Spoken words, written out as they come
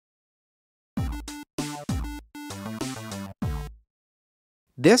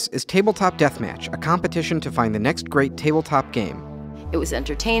This is Tabletop Deathmatch, a competition to find the next great tabletop game. It was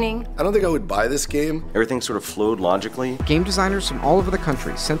entertaining. I don't think I would buy this game. Everything sort of flowed logically. Game designers from all over the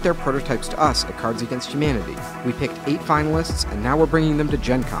country sent their prototypes to us at Cards Against Humanity. We picked 8 finalists, and now we're bringing them to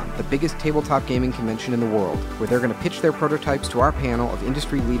Gen Con, the biggest tabletop gaming convention in the world, where they're going to pitch their prototypes to our panel of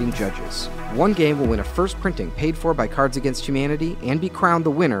industry-leading judges. One game will win a first printing paid for by Cards Against Humanity and be crowned the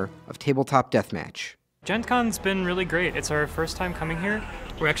winner of Tabletop Deathmatch. Gen Con's been really great. It's our first time coming here.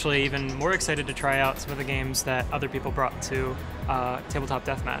 We're actually even more excited to try out some of the games that other people brought to Tabletop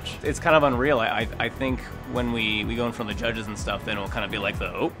Deathmatch. It's kind of unreal. I think when we go in front of the judges and stuff, then it'll kind of be like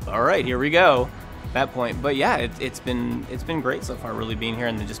oh, all right, here we go, that point. But yeah, it's been great so far, really being here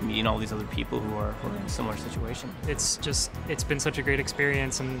and then just meeting all these other people who are in a similar situation. It's been such a great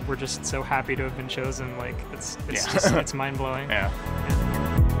experience, and we're just so happy to have been chosen. Like it's mind blowing. Yeah.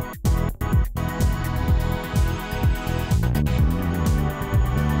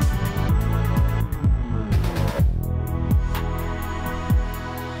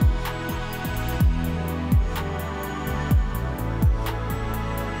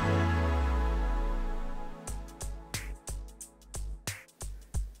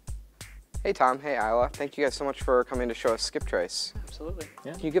 Hey Tom, hey Isla, thank you guys so much for coming to show us Skiptrace. Absolutely.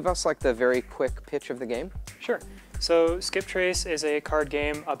 Yeah. Can you give us like the very quick pitch of the game? Sure. So Skiptrace is a card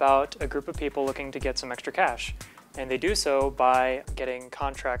game about a group of people looking to get some extra cash. And they do so by getting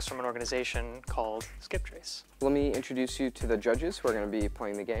contracts from an organization called Skiptrace. Let me introduce you to the judges who are going to be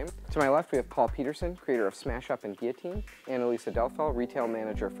playing the game. To my left, we have Paul Peterson, creator of Smash Up and Guillotine, Annalisa Delfell, retail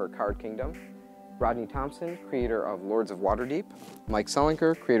manager for Card Kingdom, Rodney Thompson, creator of Lords of Waterdeep, Mike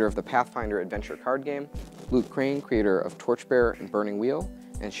Selinker, creator of the Pathfinder adventure card game, Luke Crane, creator of Torchbearer and Burning Wheel,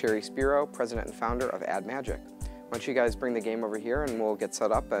 and Sherry Spiro, president and founder of Add Magic. Why don't you guys bring the game over here and we'll get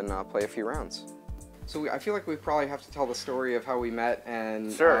set up and play a few rounds. So I feel like we probably have to tell the story of how we met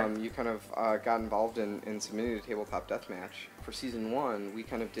and sure. You kind of got involved in submitting to Tabletop Deathmatch. For season 1, we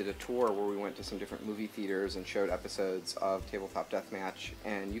kind of did a tour where we went to some different movie theaters and showed episodes of Tabletop Deathmatch,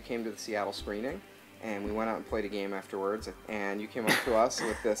 and you came to the Seattle screening, and we went out and played a game afterwards, and you came up to us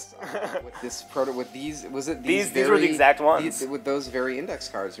with this, these were the exact ones. with those very index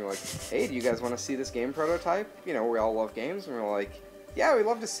cards, and you're like, hey, do you guys want to see this game prototype? You know, we all love games, and we're like, yeah, we'd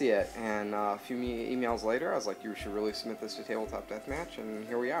love to see it. And a few emails later, I was like, you should really submit this to Tabletop Deathmatch, and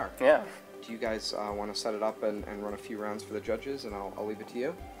here we are. Yeah. Do you guys want to set it up and run a few rounds for the judges, and I'll leave it to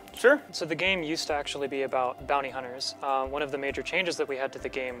you? Sure. So the game used to actually be about bounty hunters. One of the major changes that we had to the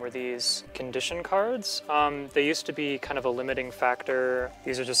game were these condition cards. They used to be kind of a limiting factor.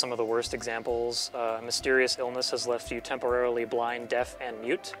 These are just some of the worst examples. A mysterious illness has left you temporarily blind, deaf, and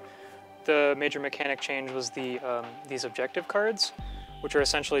mute. The major mechanic change was these objective cards, which are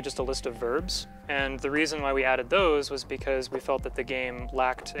essentially just a list of verbs. And the reason why we added those was because we felt that the game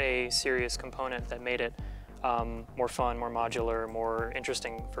lacked a serious component that made it more fun, more modular, more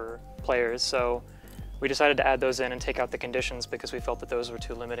interesting for players. So we decided to add those in and take out the conditions because we felt that those were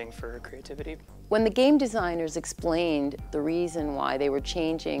too limiting for creativity. When the game designers explained the reason why they were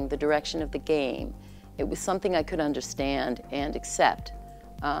changing the direction of the game, it was something I could understand and accept.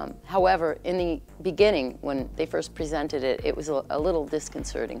 However, in the beginning, when they first presented it, it was a little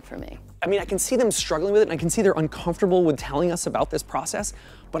disconcerting for me. I mean, I can see them struggling with it, and I can see they're uncomfortable with telling us about this process,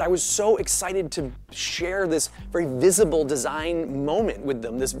 but I was so excited to share this very visible design moment with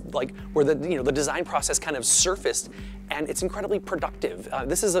them, this like where the design process kind of surfaced, and it's incredibly productive.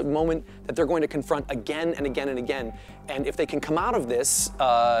 This is a moment that they're going to confront again and again and again, and if they can come out of this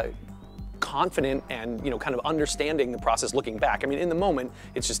confident and kind of understanding the process looking back. I mean, in the moment,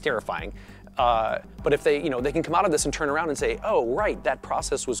 it's just terrifying. But if they can come out of this and turn around and say, oh, right, that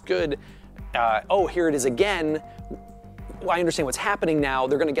process was good. Oh, here it is again. Well, I understand what's happening now.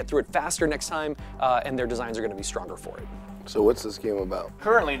 They're going to get through it faster next time, and their designs are going to be stronger for it. So what's this game about?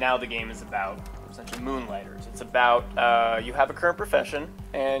 Currently now the game is about essentially moonlighters. It's about you have a current profession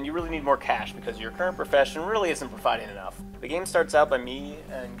and you really need more cash because your current profession really isn't providing enough. The game starts out by me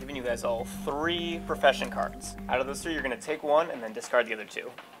giving you guys all 3 profession cards. Out of those 3, you're going to take 1 and then discard the other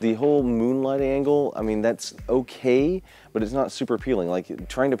 2. The whole moonlight angle, I mean, that's okay, but it's not super appealing. Like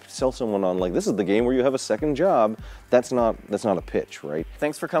trying to sell someone on like, this is the game where you have a second job, that's not a pitch, right?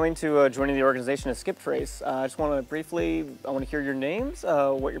 Thanks for coming to joining the organization of Skiptrace. I just want to briefly, I want to hear your names,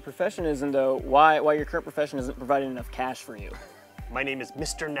 what your profession is, and why your current profession isn't providing enough cash for you. My name is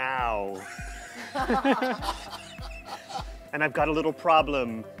Mr. Now. And I've got a little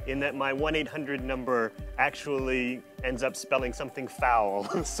problem in that my 1-800 number actually ends up spelling something foul.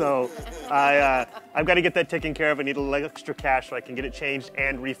 So I've got to get that taken care of. I need a little extra cash so I can get it changed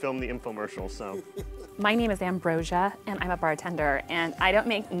and refilm the infomercial. So My name is Ambrosia, and I'm a bartender, and I don't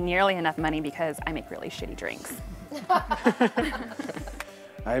make nearly enough money because I make really shitty drinks.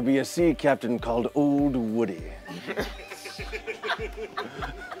 I be a sea captain called Old Woody.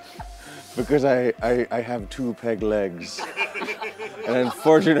 Because I have 2 peg legs. And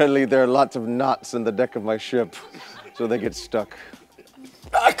unfortunately, there are lots of knots in the deck of my ship, so they get stuck.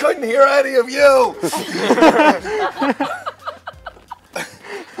 I couldn't hear any of you!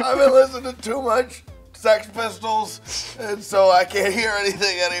 I've been listening to too much Sex Pistols, and so I can't hear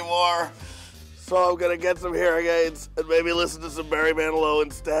anything anymore. So I'm gonna get some hearing aids and maybe listen to some Barry Manilow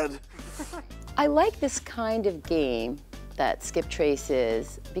instead. I like this kind of game that Skiptrace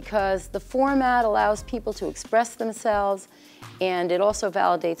is because the format allows people to express themselves and it also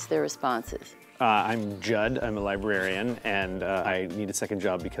validates their responses. I'm Judd, I'm a librarian, and I need a second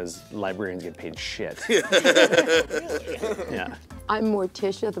job because librarians get paid shit. Yeah. I'm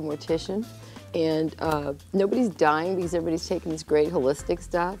Morticia, the mortician, and nobody's dying because everybody's taking this great holistic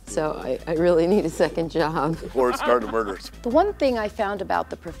stuff, so I really need a second job. Or start murders. The one thing I found about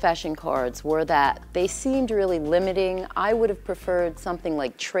the profession cards were that they seemed really limiting. I would have preferred something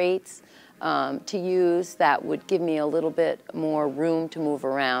like traits to use that would give me a little bit more room to move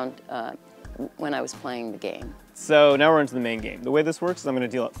around when I was playing the game. So now we're into the main game. The way this works is I'm going to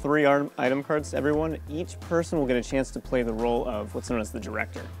deal out 3 item cards to everyone. Each person will get a chance to play the role of what's known as the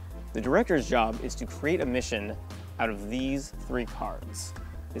director. The director's job is to create a mission out of these 3 cards.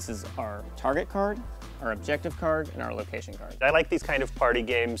 This is our target card, our objective card, and our location card. I like these kind of party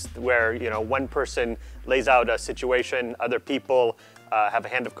games where, you know, one person lays out a situation, other people have a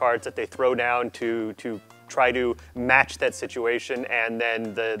hand of cards that they throw down to try to match that situation, and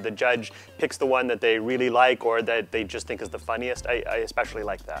then the judge picks the one that they really like or that they just think is the funniest. I especially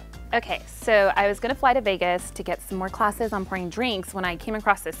like that. Okay, so I was gonna fly to Vegas to get some more classes on pouring drinks when I came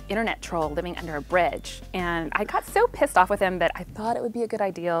across this internet troll living under a bridge. And I got so pissed off with him that I thought it would be a good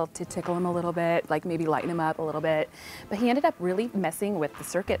idea to tickle him a little bit, like maybe lighten him up a little bit. But he ended up really messing with the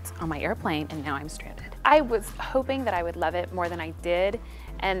circuits on my airplane, and now I'm stranded. I was hoping that I would love it more than I did.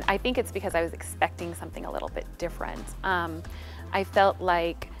 And I think it's because I was expecting something a little bit different. I felt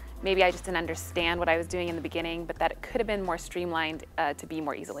like maybe I just didn't understand what I was doing in the beginning, but that it could have been more streamlined to be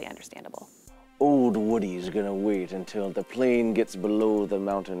more easily understandable. Old Woody's gonna wait until the plane gets below the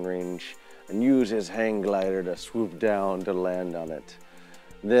mountain range and use his hang glider to swoop down to land on it.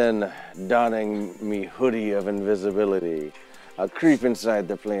 Then, donning me hoodie of invisibility, I'll creep inside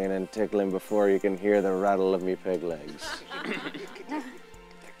the plane and tickle him before you can hear the rattle of me peg legs.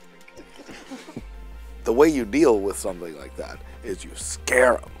 The way you deal with something like that is you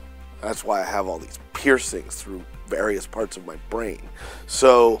scare them. That's why I have all these piercings through various parts of my brain.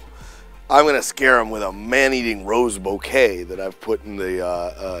 So I'm gonna scare him with a man-eating rose bouquet that I've put in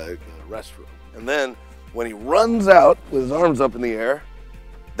the restroom. And then when he runs out with his arms up in the air,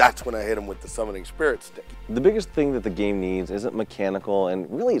 that's when I hit him with the summoning spirit stick. The biggest thing that the game needs isn't mechanical, and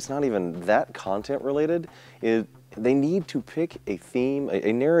really it's not even that content related. They need to pick a theme,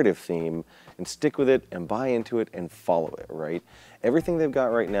 a narrative theme, and stick with it and buy into it and follow it, right? Everything they've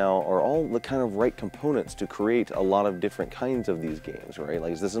got right now are all the kind of right components to create a lot of different kinds of these games, right?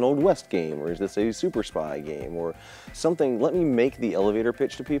 Like, is this an Old West game, or is this a Super Spy game, or something? Let me make the elevator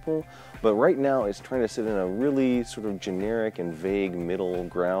pitch to people, but right now it's trying to sit in a really sort of generic and vague middle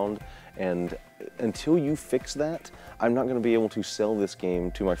ground, and until you fix that, I'm not going to be able to sell this game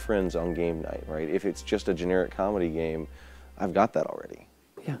to my friends on game night, right? If it's just a generic comedy game, I've got that already.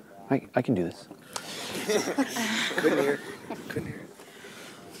 Yeah, I can do this. Couldn't hear.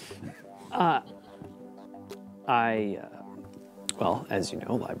 Well, as you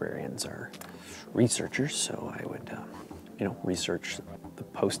know, librarians are researchers, so I would, research the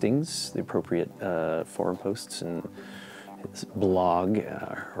postings, the appropriate forum posts, and his blog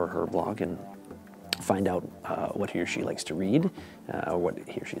or her blog, and find out what he or she likes to read, or what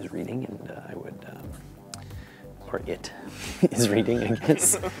he or she is reading, and I would, or it is reading, I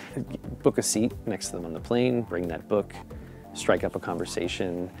guess. Book a seat next to them on the plane, bring that book, strike up a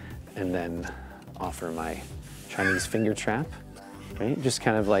conversation, and then offer my Chinese finger trap, right? Just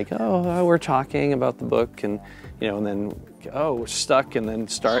kind of like, oh, we're talking about the book, and and then, oh, we're stuck, and then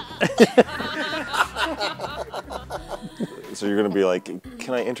start. So you're gonna be like,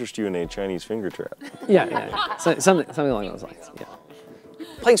 can I interest you in a Chinese finger trap? Yeah. So, something along those lines, yeah.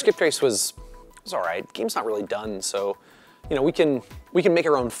 Playing Skiptrace was all right. The game's not really done, so we can make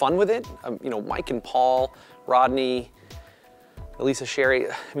our own fun with it. Mike and Paul, Rodney, Elisa, Sherry.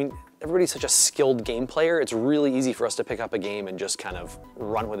 I mean, everybody's such a skilled game player. It's really easy for us to pick up a game and just kind of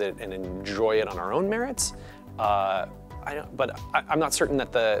run with it and enjoy it on our own merits. I'm not certain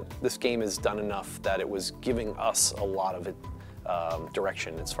that this game is done enough that it was giving us a lot of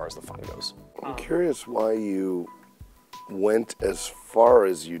direction as far as the fun goes. I'm curious why you went as far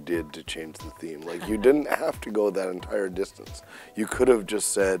as you did to change the theme. Like, you didn't have to go that entire distance. You could have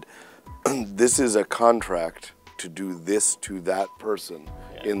just said, this is a contract to do this to that person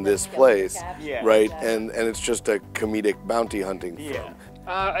in this place, right? And it's just a comedic bounty hunting film.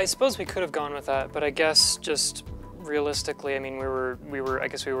 I suppose we could have gone with that, but I guess just realistically, I mean, I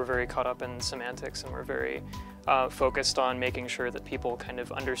guess we were very caught up in semantics, and we're very focused on making sure that people kind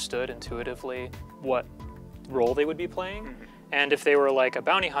of understood intuitively what role they would be playing. And if they were like a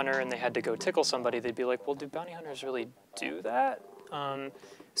bounty hunter and they had to go tickle somebody, they'd be like, well, do bounty hunters really do that?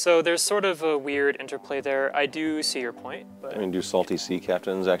 So there's sort of a weird interplay there. I do see your point, but... I mean, do salty sea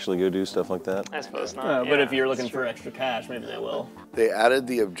captains actually go do stuff like that? I suppose not. But if you're looking for extra cash, maybe they will. They added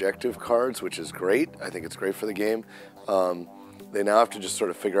the objective cards, which is great. I think it's great for the game. They now have to just sort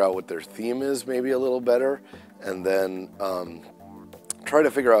of figure out what their theme is maybe a little better, and then try to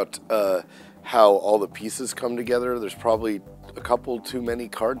figure out how all the pieces come together. There's probably a couple too many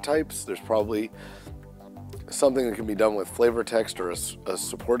card types. There's probably something that can be done with flavor text or a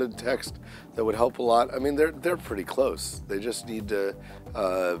supported text that would help a lot. I mean, they're pretty close. They just need to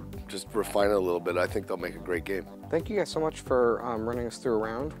just refine it a little bit. I think they'll make a great game. Thank you guys so much for running us through a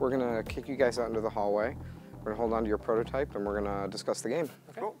round. We're gonna kick you guys out into the hallway. We're gonna hold on to your prototype and we're gonna discuss the game.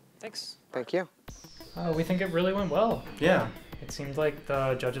 Okay, cool. Thanks. Thank you. We think it really went well. Yeah. It seemed like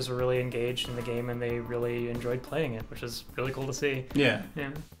the judges were really engaged in the game and they really enjoyed playing it, which is really cool to see. Yeah.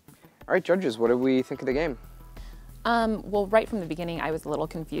 All right, judges, what did we think of the game? Well, right from the beginning, I was a little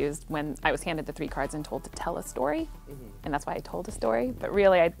confused when I was handed the 3 cards and told to tell a story, and that's why I told a story, but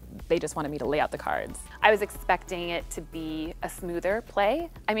really they just wanted me to lay out the cards. I was expecting it to be a smoother play.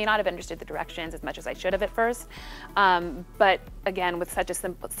 I may not have understood the directions as much as I should have at first, but again, with such a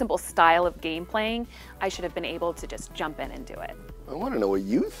simple style of game playing, I should have been able to just jump in and do it. I want to know what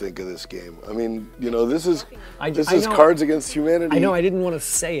you think of this game. I mean, you know, this is Cards Against Humanity. I know, I didn't want to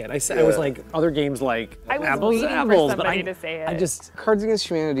say it. I was like, other games like Apples, but I just... Cards Against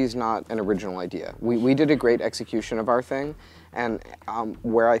Humanity is not an original idea. We did a great execution of our thing, and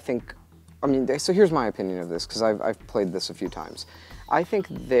where I think, I mean, so here's my opinion of this, because I've played this a few times. I think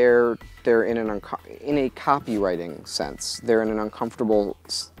they're in a copywriting sense. They're in an uncomfortable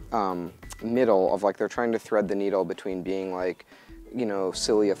middle of, like, they're trying to thread the needle between being like, you know,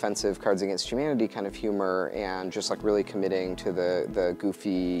 silly, offensive Cards Against Humanity kind of humor and just like really committing to the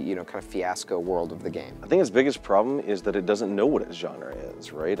goofy, you know, kind of fiasco world of the game. I think its biggest problem is that it doesn't know what its genre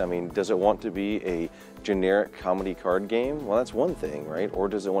is, right? I mean, does it want to be a generic comedy card game? Well, that's one thing, right? Or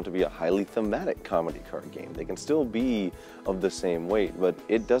does it want to be a highly thematic comedy card game? They can still be of the same weight, but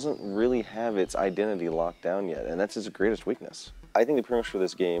it doesn't really have its identity locked down yet, and that's its greatest weakness. I think the premise for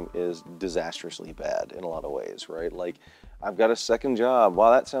this game is disastrously bad in a lot of ways, right? Like, I've got a second job. Wow,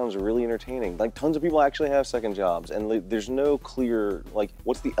 that sounds really entertaining. Like, tons of people actually have second jobs, and like, there's no clear, like,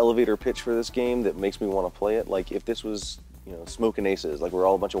 what's the elevator pitch for this game that makes me want to play it? Like, if this was, you know, Smoking Aces, like we're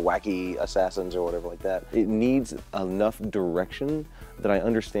all a bunch of wacky assassins or whatever like that, it needs enough direction that I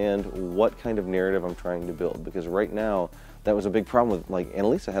understand what kind of narrative I'm trying to build, because right now, that was a big problem with, like,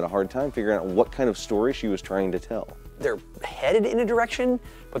 Annalisa had a hard time figuring out what kind of story she was trying to tell. They're headed in a direction,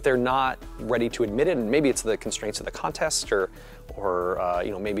 but they're not ready to admit it, and maybe it's the constraints of the contest, or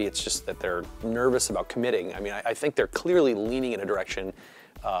you know, maybe it's just that they're nervous about committing. I mean, I think they're clearly leaning in a direction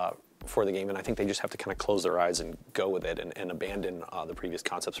for the game, and I think they just have to kind of close their eyes and go with it and abandon the previous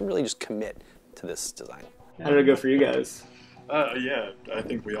concepts and really just commit to this design. How did it go for you guys? Yeah, I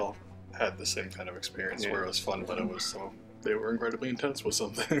think we all had the same kind of experience where it was fun, but it was they were incredibly intense with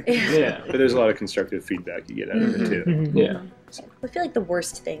something. Yeah, but there's a lot of constructive feedback you get out of it too. Yeah. I feel like the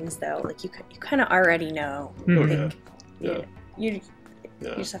worst things though, like you kind of already know. You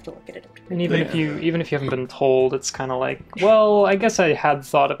just have to look at it. And even if you haven't been told, it's kind of like, well, I guess I had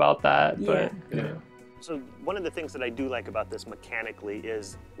thought about that, but you know. So one of the things that I do like about this mechanically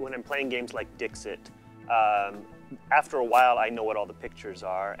is when I'm playing games like Dixit, after a while I know what all the pictures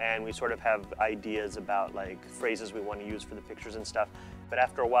are, and we sort of have ideas about like phrases we want to use for the pictures and stuff, but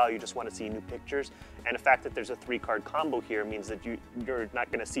after a while you just want to see new pictures, and the fact that there's a 3-card combo here means that you're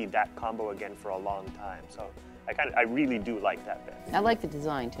not going to see that combo again for a long time. So I really do like that bit. I like the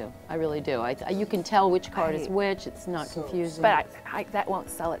design too. I really do. You can tell which card is which. It's not confusing. But that won't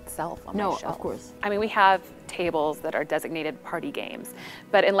sell itself on my shelf. No, of course. I mean, we have tables that are designated party games,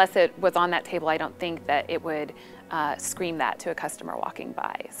 but unless it was on that table, I don't think that it would scream that to a customer walking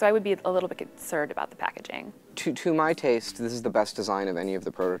by. So I would be a little bit concerned about the packaging. To my taste, this is the best design of any of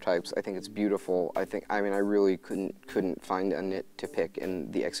the prototypes. I think it's beautiful. I really couldn't find a nit to pick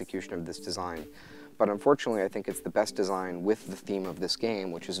in the execution of this design. But unfortunately, I think it's the best design with the theme of this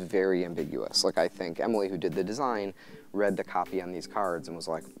game, which is very ambiguous. Like, I think Emily, who did the design, read the copy on these cards and was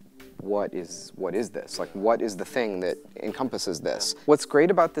like, what is this? Like, what is the thing that encompasses this? What's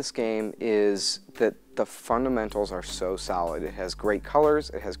great about this game is that the fundamentals are so solid. It has great colors,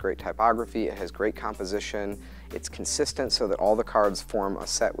 it has great typography, it has great composition, it's consistent so that all the cards form a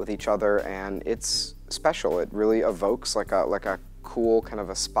set with each other, and it's special. It really evokes like a cool kind of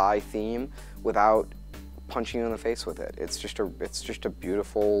a spy theme without punching you in the face with it. It's just a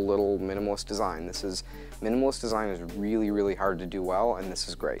beautiful little minimalist design. Minimalist design is really, really hard to do well, and this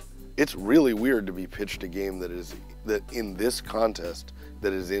is great. It's really weird to be pitched a game that in this contest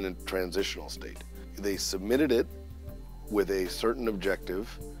that is in a transitional state. They submitted it with a certain objective.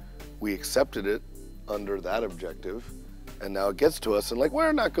 We accepted it under that objective, and now it gets to us and like,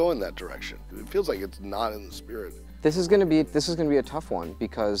 we're not going that direction. It feels like it's not in the spirit. This is going to be a tough one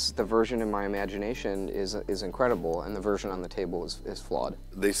because the version in my imagination is incredible and the version on the table is flawed.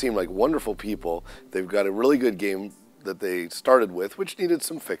 They seem like wonderful people. They've got a really good game that they started with, which needed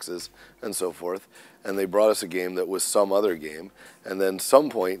some fixes and so forth, and they brought us a game that was some other game, and then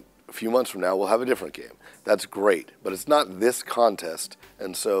some point, a few months from now, we'll have a different game. That's great, but it's not this contest,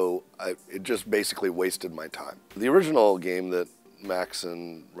 and so it just basically wasted my time. The original game that Max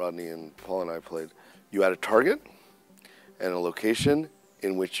and Rodney and Paul and I played, you had a target and a location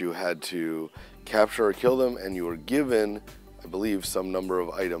in which you had to capture or kill them, and you were given, I believe, some number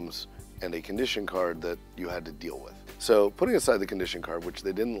of items and a condition card that you had to deal with. So putting aside the condition card, which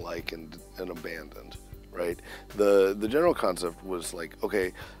they didn't like and abandoned, right? The general concept was like,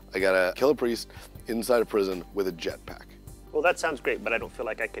 okay, I gotta kill a priest inside a prison with a jetpack. Well, that sounds great, but I don't feel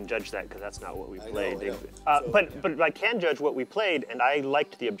like I can judge that because that's not what we played. I know. But I can judge what we played, and I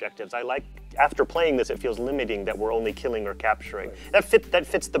liked the objectives. After playing this, it feels limiting that we're only killing or capturing. Right. That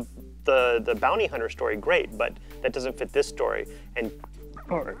fits the bounty hunter story great, but that doesn't fit this story.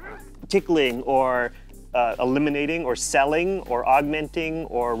 Or tickling or eliminating or selling or augmenting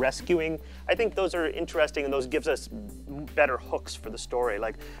or rescuing. I think those are interesting, and those gives us better hooks for the story.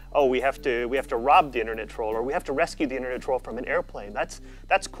 Like, oh, we have to rob the internet troll, or we have to rescue the internet troll from an airplane. That's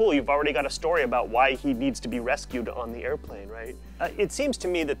cool. You've already got a story about why he needs to be rescued on the airplane, right? It seems to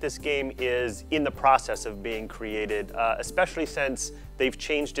me that this game is in the process of being created, especially since they've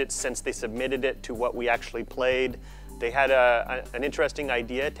changed it since they submitted it to what we actually played. They had an interesting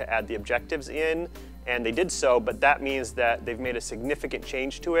idea to add the objectives in, and they did so, but that means that they've made a significant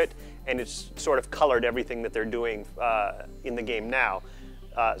change to it, and it's sort of colored everything that they're doing in the game now.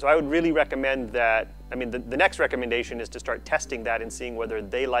 So I would really recommend that. I mean, the next recommendation is to start testing that and seeing whether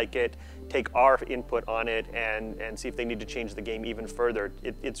they like it, take our input on it, and see if they need to change the game even further.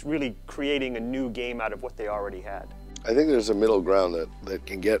 It's really creating a new game out of what they already had. I think there's a middle ground that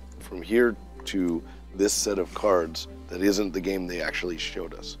can get from here to this set of cards that isn't the game they actually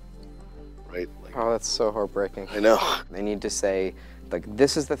showed us, right? Like, oh, that's so heartbreaking. I know. They need to say, like,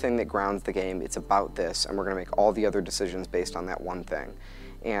 this is the thing that grounds the game, it's about this, and we're gonna make all the other decisions based on that one thing.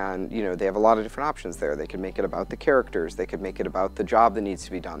 And, you know, they have a lot of different options there. They could make it about the characters, they could make it about the job that needs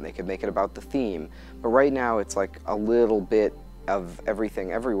to be done, they could make it about the theme. But right now, it's like a little bit of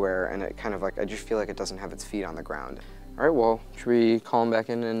everything everywhere, and it kind of like, I just feel like it doesn't have its feet on the ground. All right, well, should we call them back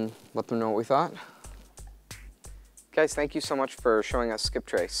in and let them know what we thought? Guys, thank you so much for showing us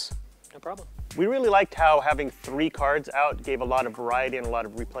Skiptrace. No problem. We really liked how having 3 cards out gave a lot of variety and a lot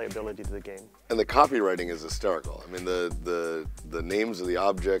of replayability to the game. And the copywriting is hysterical. I mean, the names of the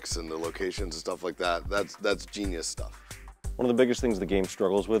objects and the locations and stuff like that, that's genius stuff. One of the biggest things the game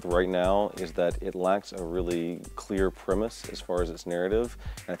struggles with right now is that it lacks a really clear premise as far as its narrative.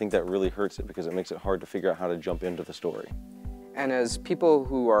 And I think that really hurts it because it makes it hard to figure out how to jump into the story. And as people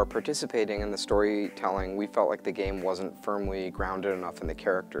who are participating in the storytelling, we felt like the game wasn't firmly grounded enough in the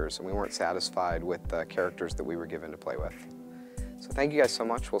characters, and we weren't satisfied with the characters that we were given to play with. So thank you guys so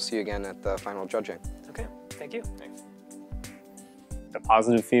much. We'll see you again at the final judging. Okay, thank you. Thanks. The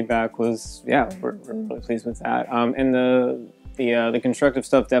positive feedback was, yeah, we're really pleased with that. And the constructive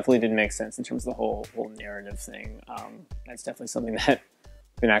stuff definitely didn't make sense in terms of the whole narrative thing. That's definitely something that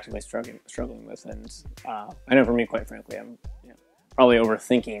I've been actively struggling with, and I know for me, quite frankly, I'm probably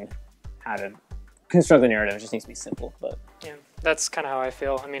overthinking how to construct the narrative. It just needs to be simple. But yeah, that's kind of how I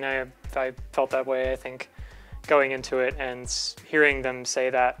feel. I mean, I felt that way. I think going into it and hearing them say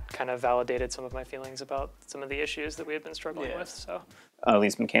that kind of validated some of my feelings about some of the issues that we had been struggling with. So at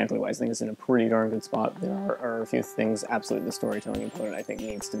least mechanically wise, I think it's in a pretty darn good spot. There are a few things, absolutely, the storytelling component I think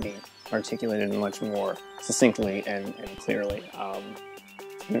needs to be articulated much more succinctly and clearly.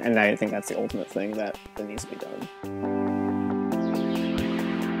 And I think that's the ultimate thing that needs to be done.